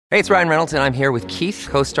Hey, it's Ryan Reynolds, and I'm here with Keith,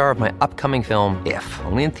 co-star of my upcoming film, If,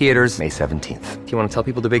 only in theaters May 17th. Do you want to tell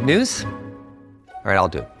people the big news? All right, I'll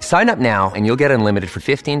do it. Sign up now and you'll get unlimited for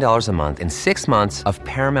 $15 a month and 6 months of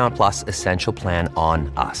Paramount Plus Essential Plan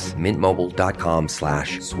on us.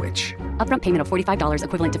 MintMobile.com/switch. Upfront payment of $45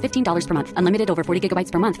 equivalent to $15 per month. Unlimited over 40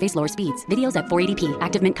 gigabytes per month. Face lower speeds. Videos at 480p.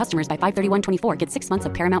 Active Mint customers by 531.24 get 6 months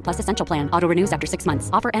of Paramount Plus Essential Plan. Auto renews after 6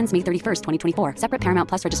 months. Offer ends May 31st, 2024. Separate Paramount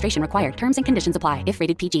Plus registration required. Terms and conditions apply if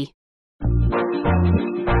rated PG.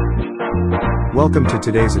 Welcome to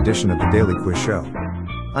today's edition of the Daily Quiz Show.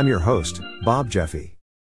 I'm your host, Bob Jeffy.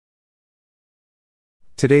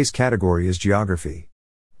 Today's category is geography.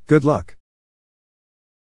 Good luck.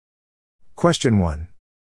 Question 1.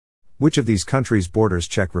 Which of these countries borders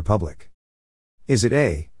Czech Republic? Is it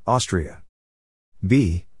A, Austria,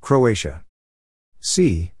 B, Croatia,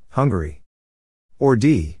 C, Hungary, or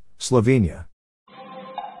D, Slovenia?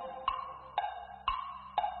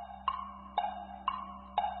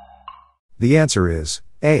 The answer is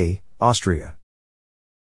A, Austria.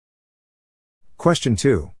 Question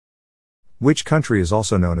 2. Which country is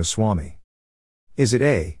also known as Suomi? Is it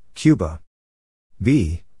A, Cuba,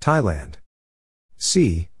 B, Thailand,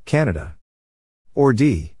 C, Canada, or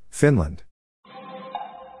D, Finland?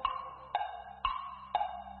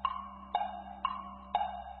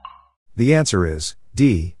 The answer is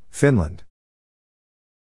D, Finland.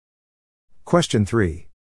 Question 3.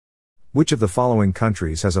 Which of the following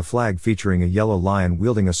countries has a flag featuring a yellow lion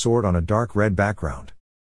wielding a sword on a dark red background?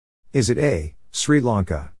 Is it A, Sri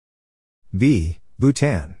Lanka, B,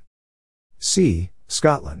 Bhutan, C,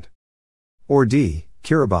 Scotland, or D,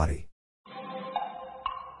 Kiribati?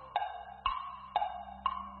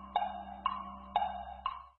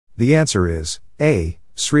 The answer is A,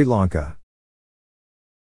 Sri Lanka.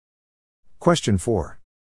 Question 4.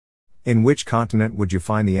 In which continent would you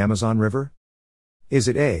find the Amazon River? Is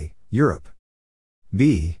it A, Europe,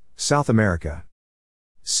 B, South America,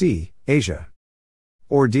 C, Asia,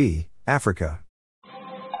 or D, Africa?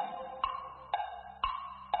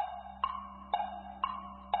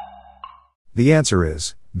 The answer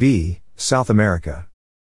is B, South America.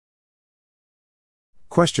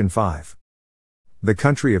 Question 5. The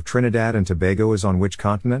country of Trinidad and Tobago is on which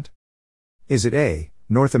continent? Is it A,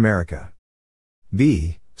 North America,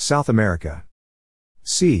 B, South America,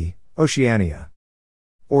 C, Oceania,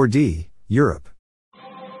 or D, Europe?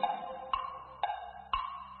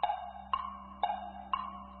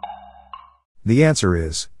 The answer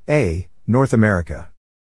is A, North America.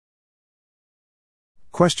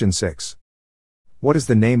 Question 6. What is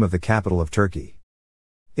the name of the capital of Turkey?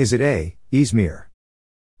 Is it A, Izmir,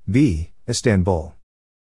 B, Istanbul,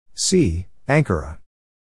 C, Ankara,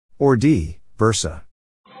 or D, Bursa?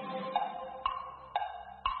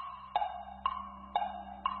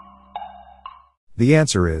 The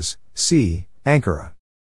answer is C, Ankara.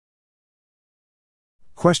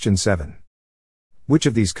 Question 7. Which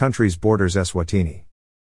of these countries borders Eswatini?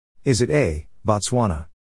 Is it A, Botswana,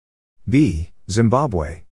 B,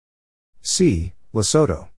 Zimbabwe, C,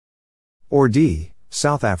 Lesotho, or D,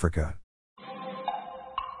 South Africa?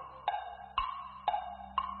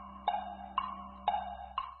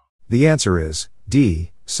 The answer is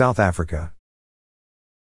D, South Africa.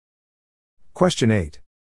 Question 8.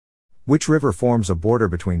 Which river forms a border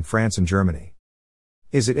between France and Germany?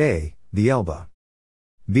 Is it A, the Elbe,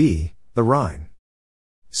 B, the Rhine,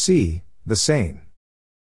 C, the Seine,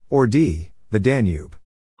 or D, the Danube?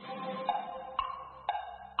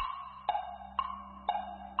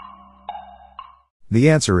 The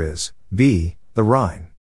answer is B, the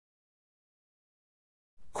Rhine.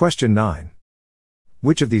 Question 9.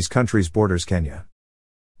 Which of these countries borders Kenya?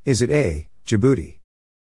 Is it A, Djibouti,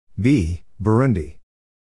 B, Burundi,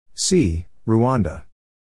 C, Rwanda,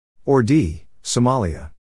 or D,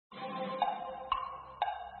 Somalia?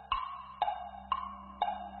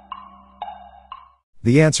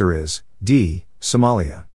 The answer is D,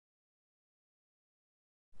 Somalia.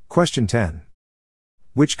 Question 10.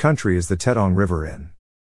 Which country is the Tedong River in?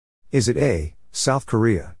 Is it A, South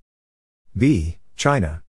Korea, B,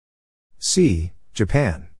 China, C,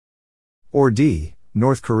 Japan, or D,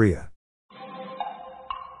 North Korea?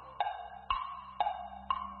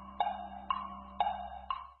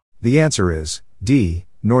 The answer is D,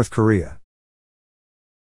 North Korea.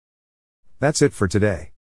 That's it for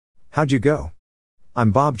today. How'd you go?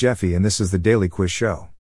 I'm Bob Jeffy and this is the Daily Quiz Show.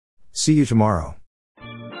 See you tomorrow.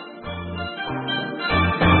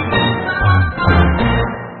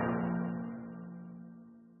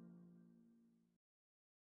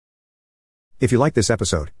 If you like this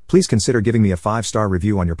episode, please consider giving me a 5-star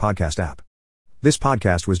review on your podcast app. This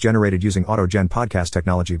podcast was generated using AutoGen podcast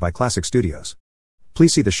technology by Classic Studios.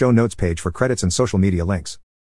 Please see the show notes page for credits and social media links.